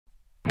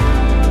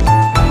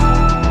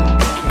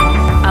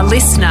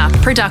listener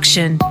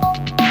production.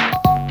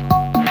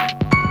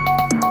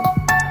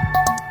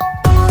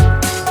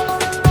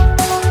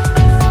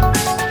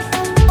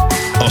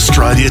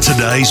 Australia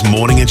Today's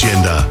Morning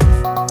Agenda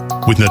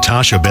with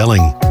Natasha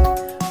Belling.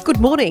 Good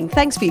morning.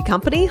 Thanks for your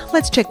company.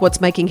 Let's check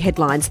what's making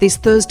headlines this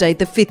Thursday,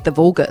 the 5th of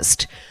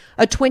August.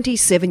 A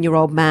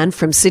 27-year-old man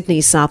from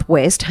Sydney's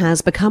southwest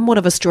has become one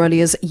of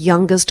Australia's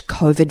youngest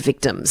COVID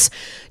victims.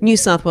 New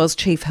South Wales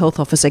Chief Health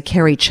Officer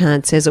Kerry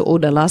Chan says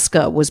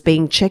Unalaska was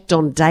being checked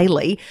on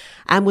daily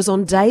and was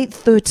on day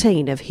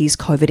 13 of his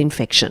COVID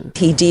infection.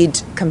 He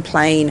did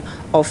complain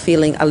of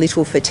feeling a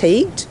little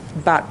fatigued,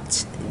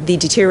 but the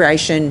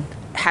deterioration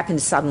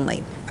happened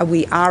suddenly.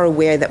 We are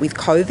aware that with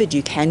COVID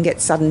you can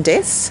get sudden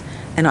deaths,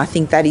 and I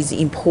think that is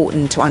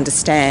important to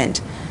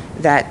understand,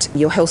 that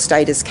your health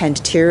status can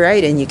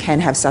deteriorate and you can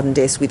have sudden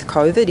deaths with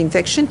COVID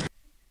infection.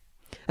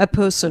 A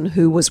person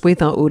who was with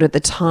Aoud at the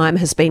time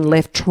has been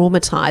left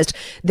traumatised.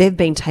 They've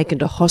been taken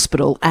to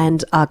hospital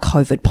and are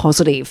COVID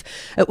positive.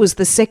 It was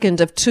the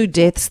second of two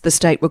deaths the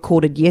state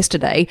recorded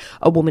yesterday,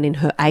 a woman in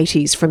her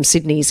 80s from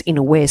Sydney's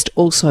inner west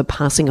also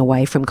passing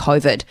away from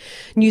COVID.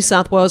 New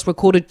South Wales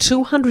recorded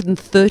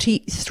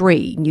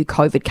 233 new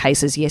COVID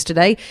cases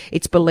yesterday.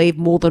 It's believed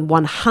more than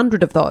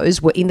 100 of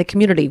those were in the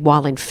community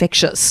while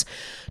infectious.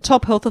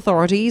 Top health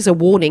authorities are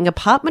warning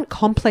apartment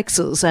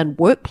complexes and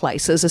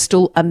workplaces are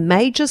still a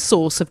major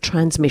source of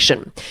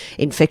transmission.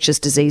 Infectious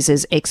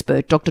diseases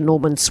expert Dr.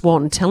 Norman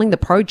Swan telling the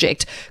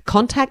project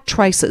contact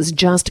tracers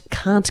just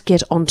can't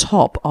get on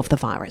top of the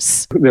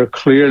virus. They're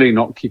clearly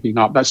not keeping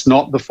up. That's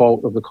not the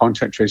fault of the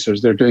contact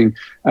tracers. They're doing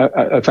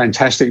a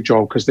fantastic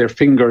job because their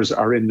fingers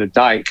are in the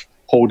dike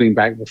holding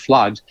back the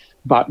flood,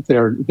 but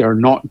they're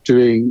not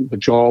doing the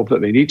job that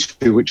they need to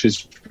do, which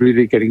is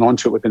really getting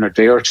onto it within a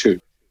day or two.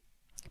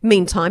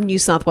 Meantime, New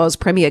South Wales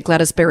Premier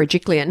Gladys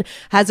Berejiklian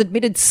has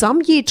admitted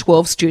some Year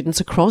 12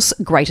 students across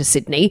Greater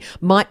Sydney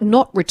might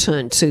not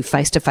return to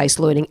face-to-face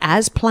learning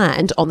as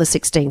planned on the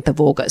 16th of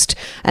August.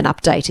 An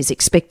update is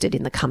expected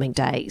in the coming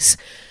days.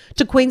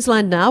 To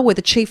Queensland now, where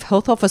the Chief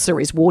Health Officer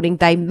is warning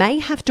they may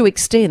have to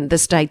extend the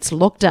state's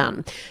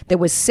lockdown. There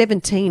were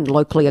 17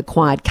 locally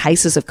acquired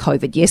cases of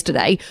COVID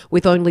yesterday,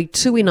 with only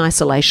 2 in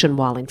isolation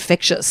while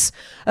infectious.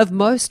 Of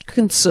most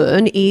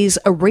concern is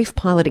a reef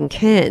pilot in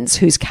Cairns,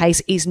 whose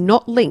case is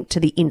not linked to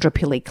the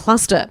Indooroopilly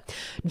cluster.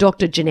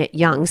 Dr. Jeanette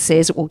Young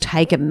says it will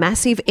take a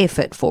massive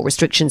effort for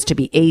restrictions to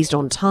be eased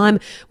on time,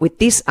 with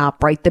this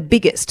outbreak the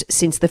biggest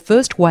since the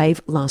first wave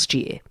last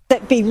year.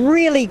 It'd be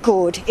really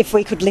good if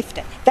we could lift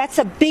it. That's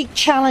a big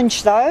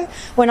challenge, though,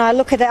 when I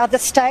look at other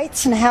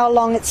states and how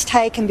long it's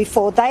taken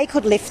before they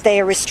could lift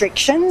their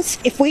restrictions.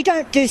 If we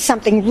don't do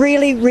something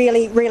really,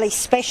 really, really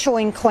special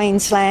in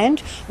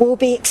Queensland, we'll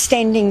be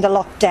extending the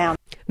lockdown.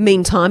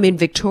 Meantime, in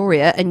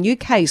Victoria, a new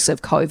case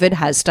of COVID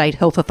has state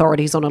health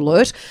authorities on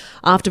alert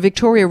after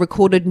Victoria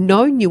recorded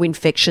no new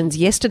infections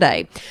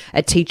yesterday.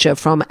 A teacher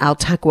from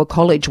Altaqua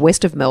College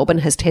west of Melbourne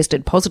has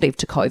tested positive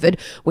to COVID,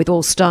 with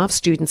all staff,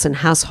 students and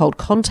household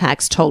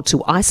contacts told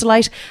to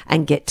isolate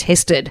and get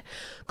tested.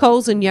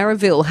 Coles and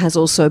Yarraville has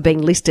also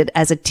been listed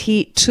as a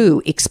Tier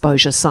 2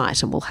 exposure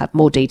site, and we'll have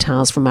more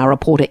details from our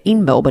reporter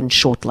in Melbourne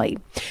shortly.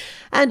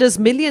 And as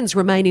millions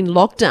remain in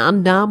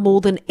lockdown, now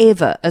more than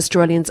ever,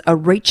 Australians are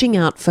reaching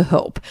out for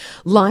help.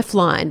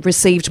 Lifeline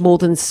received more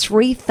than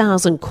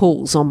 3,000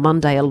 calls on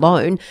Monday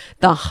alone,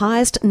 the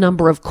highest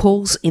number of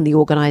calls in the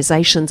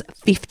organisation's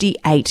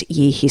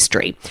 58-year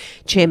history.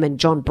 Chairman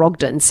John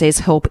Brogden says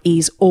help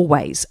is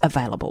always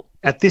available.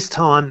 At this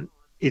time,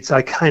 it's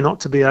okay not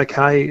to be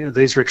okay.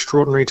 These are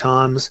extraordinary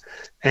times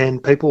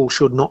and people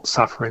should not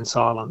suffer in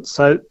silence.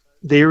 So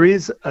there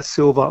is a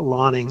silver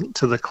lining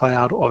to the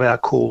cloud of our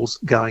calls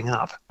going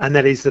up, and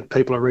that is that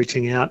people are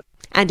reaching out.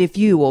 And if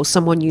you or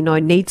someone you know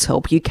needs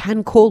help, you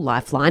can call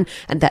Lifeline,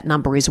 and that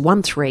number is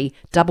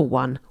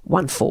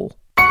 131114.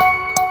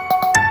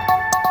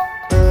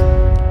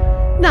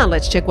 Now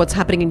let's check what's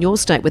happening in your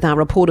state with our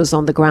reporters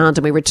on the ground,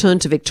 and we return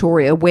to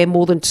Victoria, where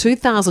more than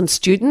 2,000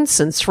 students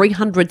and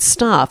 300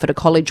 staff at a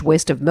college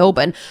west of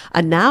Melbourne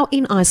are now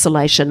in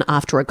isolation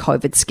after a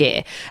COVID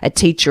scare. A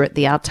teacher at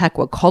the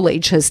Altaqua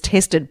College has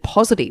tested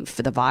positive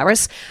for the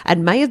virus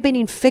and may have been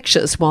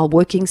infectious while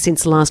working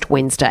since last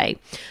Wednesday.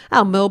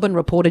 Our Melbourne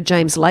reporter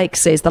James Lake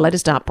says the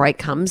latest outbreak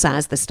comes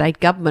as the state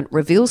government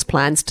reveals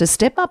plans to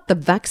step up the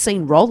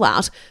vaccine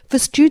rollout for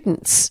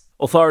students.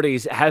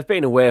 Authorities have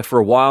been aware for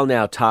a while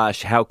now,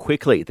 Tash, how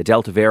quickly the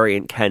Delta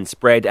variant can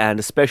spread, and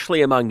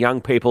especially among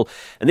young people.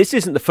 And this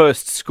isn't the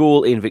first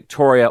school in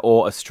Victoria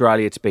or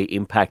Australia to be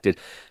impacted.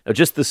 Now,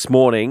 just this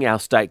morning, our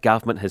state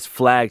government has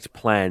flagged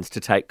plans to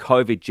take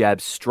COVID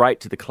jabs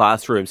straight to the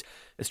classrooms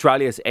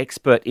Australia's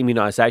expert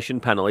immunisation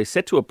panel is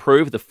set to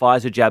approve the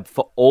Pfizer jab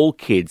for all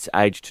kids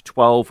aged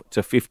 12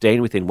 to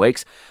 15 within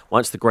weeks.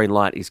 Once the green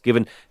light is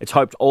given, it's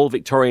hoped all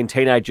Victorian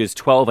teenagers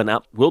 12 and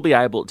up will be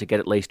able to get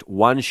at least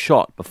one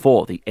shot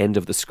before the end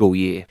of the school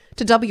year.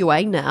 To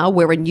WA now,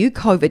 where a new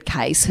COVID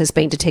case has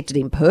been detected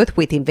in Perth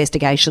with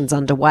investigations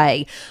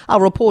underway.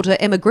 Our reporter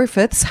Emma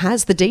Griffiths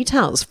has the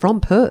details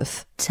from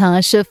Perth.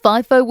 Tash, a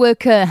FIFO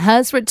worker,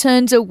 has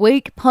returned a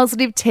weak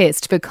positive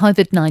test for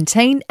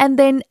COVID-19 and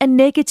then a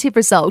negative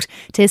result.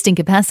 Testing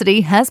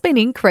capacity has been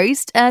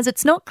increased as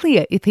it's not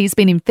clear if he's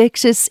been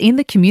infectious in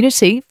the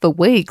community for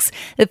weeks.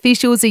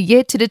 Officials are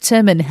yet to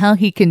determine how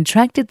he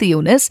contracted the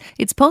illness.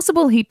 It's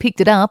possible he picked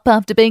it up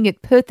after being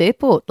at Perth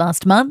Airport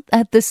last month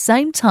at the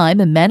same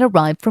time a man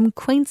arrived from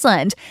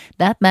Queensland.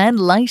 That man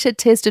later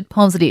tested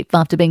positive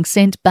after being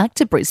sent back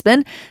to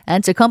Brisbane.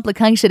 And to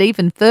complicate it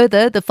even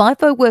further, the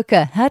FIFO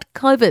worker had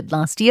COVID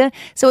last year,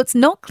 so it's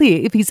not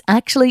clear if he's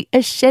actually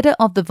a shedder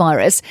of the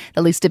virus.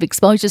 The list of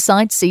exposure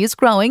sites is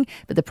growing,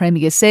 but the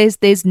Premier says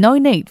there's no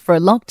need for a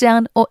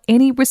lockdown or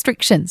any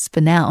restrictions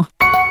for now.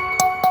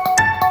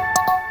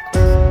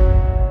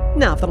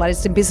 Now, for the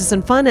latest in business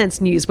and finance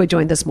news, we're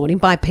joined this morning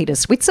by Peter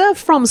Switzer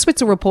from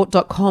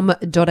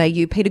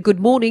switzerreport.com.au. Peter, good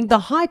morning. The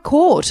High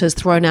Court has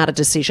thrown out a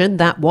decision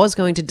that was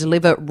going to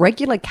deliver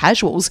regular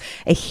casuals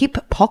a hip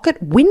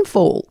pocket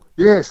windfall.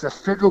 Yes, the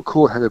federal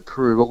court had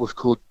approved what was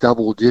called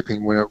double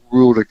dipping when it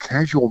ruled a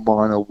casual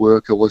miner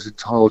worker was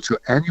entitled to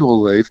annual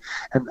leave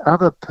and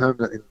other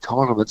permanent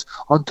entitlements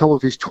on top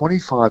of his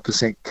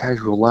 25%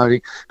 casual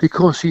loading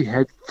because he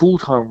had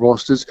full-time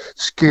rosters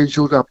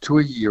scheduled up to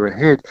a year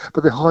ahead.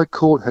 But the High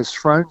Court has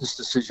thrown this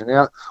decision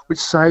out, which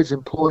saves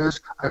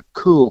employers a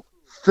cool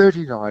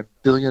 $39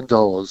 billion.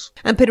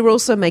 And Peter,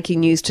 also making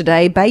news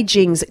today,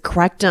 Beijing's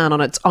crackdown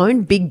on its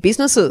own big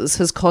businesses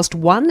has cost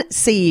one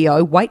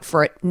CEO, wait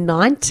for it,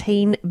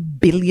 $19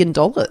 billion.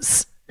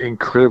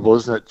 Incredible,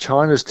 isn't it?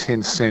 China's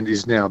Tencent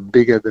is now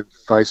bigger than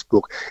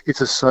Facebook. It's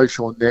a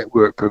social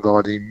network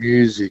providing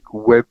music,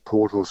 web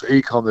portals,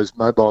 e-commerce,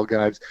 mobile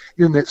games,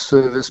 internet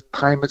service,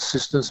 payment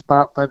systems,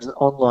 smartphones and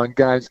online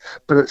games.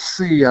 But its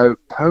CEO,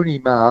 Pony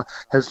Ma,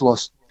 has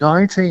lost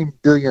 $19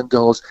 billion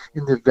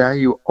in the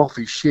value of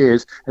his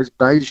shares as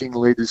Beijing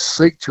leaders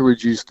seek to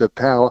reduce the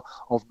power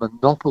of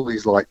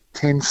monopolies like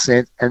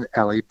Tencent and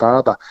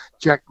Alibaba.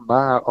 Jack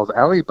Ma of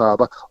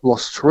Alibaba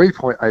lost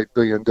 $3.8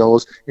 billion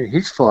in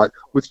his fight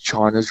with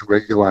China's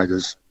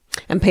regulators.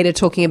 And Peter,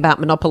 talking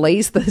about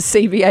monopolies, the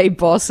CBA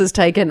boss has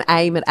taken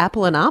aim at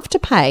Apple and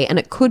Afterpay, and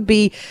it could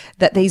be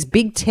that these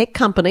big tech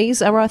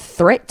companies are a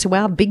threat to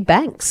our big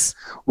banks.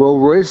 Well,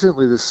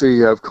 recently the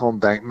CEO of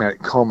CommBank, Matt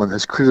Comyn,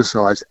 has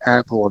criticised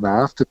Apple and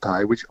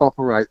Afterpay, which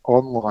operate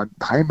online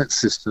payment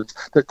systems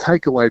that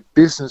take away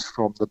business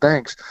from the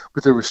banks,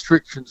 with the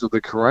restrictions of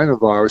the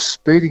coronavirus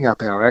speeding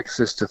up our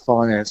access to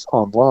finance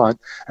online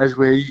as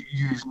we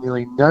use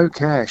nearly no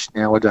cash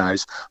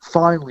nowadays.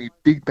 Finally,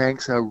 big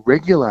banks are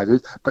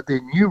regulated, but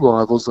their new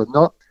rivals are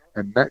not,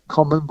 and Matt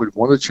Comyn would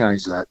want to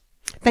change that.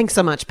 Thanks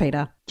so much,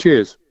 Peter.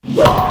 Cheers.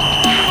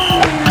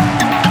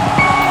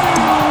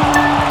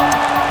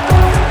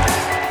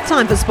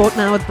 Time for sport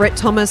now with Brett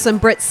Thomas. And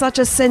Brett, such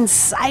a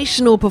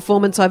sensational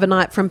performance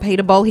overnight from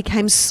Peter Bol. He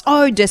came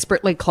so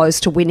desperately close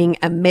to winning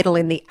a medal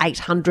in the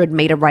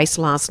 800-metre race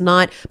last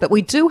night. But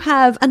we do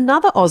have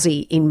another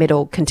Aussie in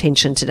medal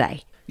contention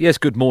today. Yes,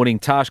 good morning.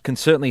 Tash can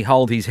certainly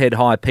hold his head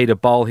high, Peter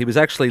Bol. He was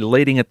actually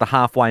leading at the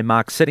halfway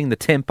mark, setting the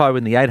tempo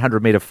in the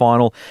 800-metre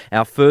final.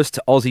 Our first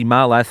Aussie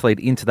male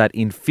athlete into that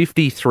in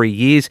 53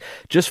 years,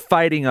 just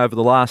fading over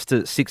the last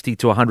 60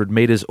 to 100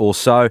 metres or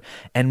so,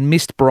 and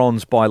missed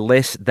bronze by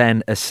less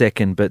than a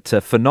second. But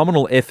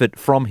phenomenal effort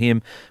from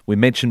him. We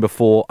mentioned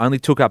before, only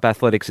took up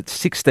athletics at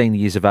 16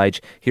 years of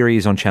age. Here he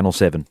is on Channel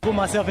 7. Put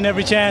myself in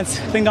every chance.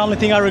 I think the only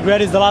thing I regret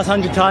is the last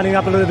 100 tightening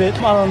up a little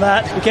bit. Other than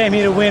that, we came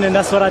here to win, and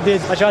that's what I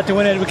did. I tried to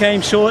win it. We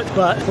came short,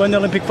 but we're in the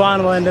Olympic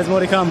final and there's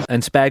more to come.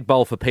 And Spag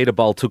Bowl for Peter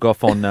Bol took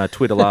off on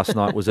Twitter last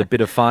night. Was a bit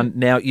of fun.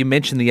 Now, you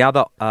mentioned the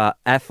other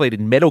athlete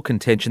in medal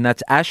contention.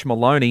 That's Ash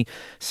Maloney,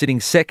 sitting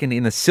second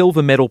in the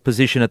silver medal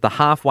position at the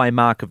halfway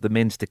mark of the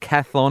men's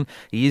decathlon.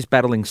 He is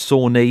battling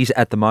sore knees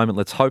at the moment.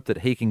 Let's hope that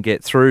he can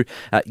get through.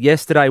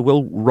 Yesterday,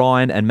 Will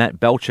Ryan and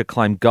Matt Belcher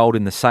claimed gold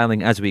in the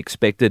sailing as we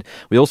expected.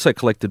 We also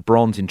collected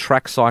bronze in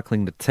track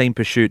cycling, the team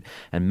pursuit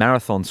and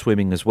marathon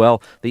swimming as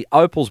well. The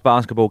Opals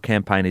basketball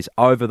campaign is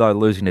over,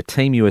 though, losing to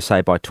Team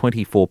USA by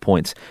 24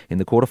 points in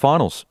the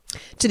quarterfinals.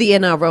 To the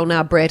NRL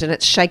now, Brett, and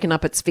it's shaken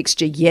up its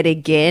fixture yet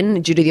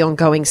again due to the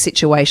ongoing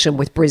situation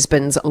with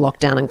Brisbane's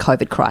lockdown and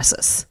COVID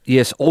crisis.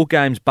 Yes, all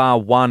games bar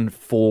one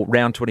for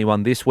round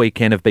 21 this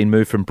weekend have been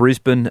moved from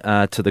Brisbane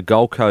to the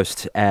Gold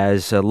Coast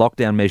as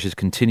lockdown measures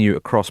continue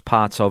across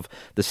parts of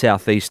the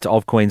southeast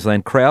of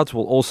Queensland. Crowds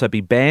will also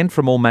be banned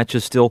from all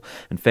matches still,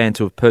 and fans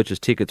who have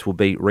purchased tickets will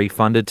be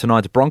refunded.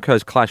 Tonight's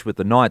Broncos clash with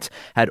the Knights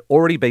had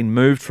already been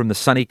moved from the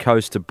sunny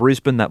coast to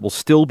Brisbane. That will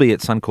still be at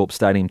Suncorp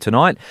Stadium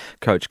tonight.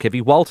 Coach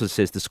Kevy Walters Walters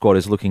says the squad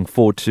is looking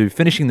forward to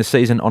finishing the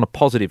season on a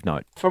positive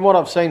note. From what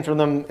I've seen from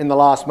them in the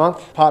last month,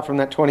 apart from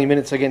that 20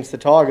 minutes against the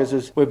Tigers,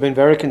 is we've been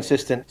very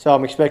consistent. So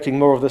I'm expecting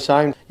more of the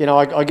same. You know,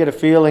 I get a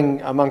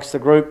feeling amongst the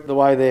group, the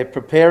way they're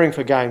preparing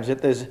for games,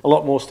 that there's a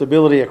lot more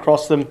stability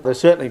across them. They're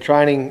certainly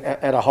training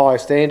at a higher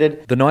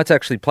standard. The Knights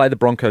actually play the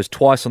Broncos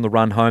twice on the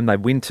run home. They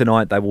win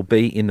tonight. They will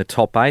be in the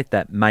top 8.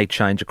 That may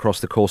change across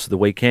the course of the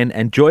weekend.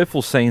 And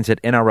joyful scenes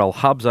at NRL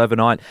hubs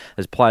overnight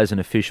as players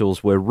and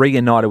officials were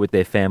reunited with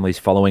their families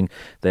following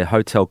their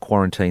hotel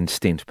quarantine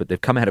stint. But they've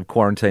come out of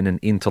quarantine and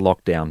into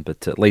lockdown,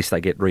 but at least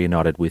they get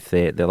reunited with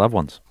their loved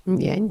ones.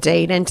 Yeah,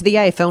 indeed. And to the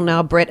AFL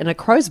now, Brett, and a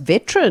Crows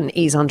veteran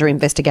is under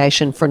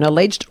investigation for an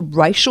alleged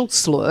racial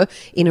slur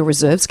in a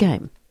reserves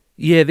game.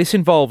 Yeah, this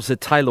involves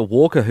Taylor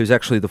Walker, who's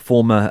actually the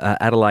former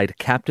Adelaide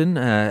captain,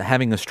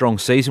 having a strong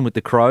season with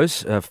the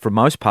Crows for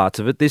most parts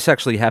of it. This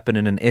actually happened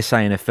in an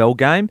SANFL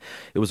game.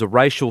 It was a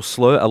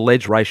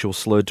alleged racial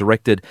slur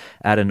directed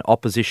at an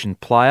opposition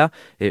player.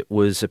 It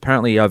was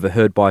apparently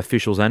overheard by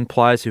officials and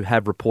players who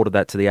have reported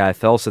that to the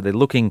AFL, so they're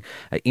looking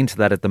into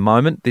that at the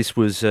moment. This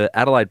was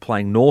Adelaide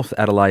playing North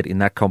Adelaide in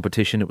that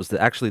competition. It was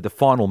actually the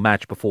final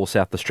match before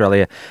South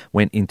Australia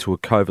went into a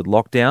COVID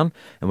lockdown,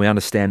 and we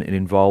understand it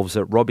involves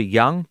Robbie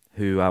Young,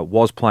 who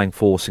was playing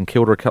for St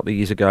Kilda a couple of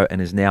years ago and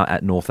is now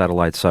at North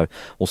Adelaide. So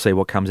we'll see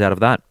what comes out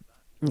of that.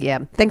 Yeah.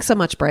 Thanks so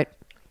much, Brett.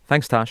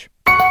 Thanks, Tash.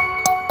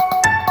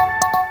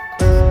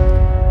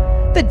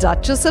 The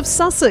Duchess of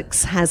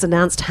Sussex has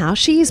announced how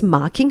she is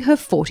marking her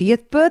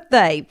 40th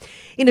birthday.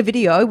 In a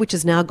video which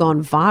has now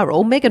gone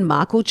viral, Meghan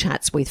Markle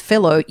chats with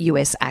fellow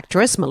US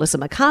actress Melissa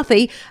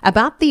McCarthy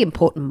about the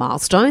important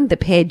milestone, the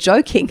pair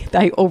joking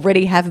they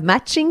already have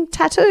matching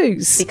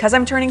tattoos. Because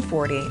I'm turning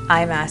 40,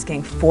 I'm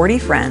asking 40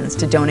 friends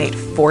to donate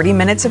 40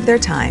 minutes of their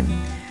time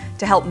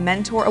to help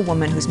mentor a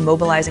woman who's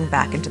mobilizing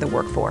back into the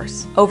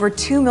workforce. Over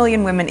 2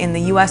 million women in the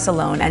US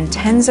alone and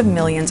tens of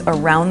millions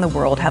around the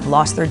world have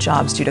lost their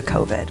jobs due to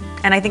COVID.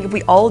 And I think if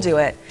we all do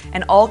it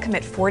and all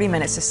commit 40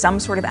 minutes to some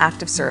sort of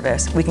act of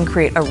service, we can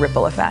create a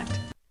ripple effect.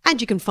 And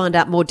you can find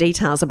out more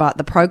details about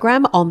the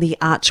program on the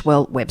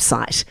Archwell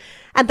website.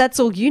 And that's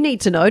all you need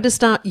to know to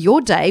start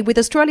your day with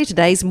Australia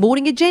Today's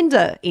Morning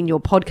Agenda in your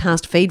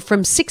podcast feed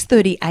from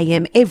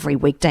 6:30am every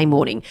weekday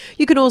morning.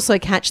 You can also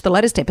catch the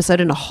latest episode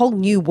in a whole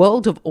new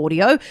world of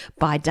audio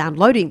by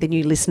downloading the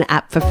new Listener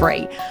app for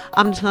free.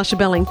 I'm Natasha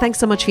Belling. Thanks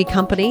so much for your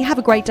company. Have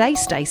a great day,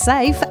 stay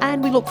safe,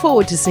 and we look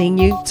forward to seeing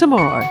you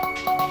tomorrow.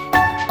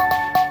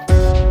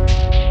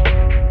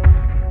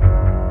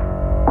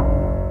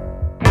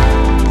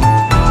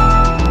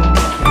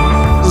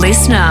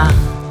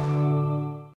 Listener.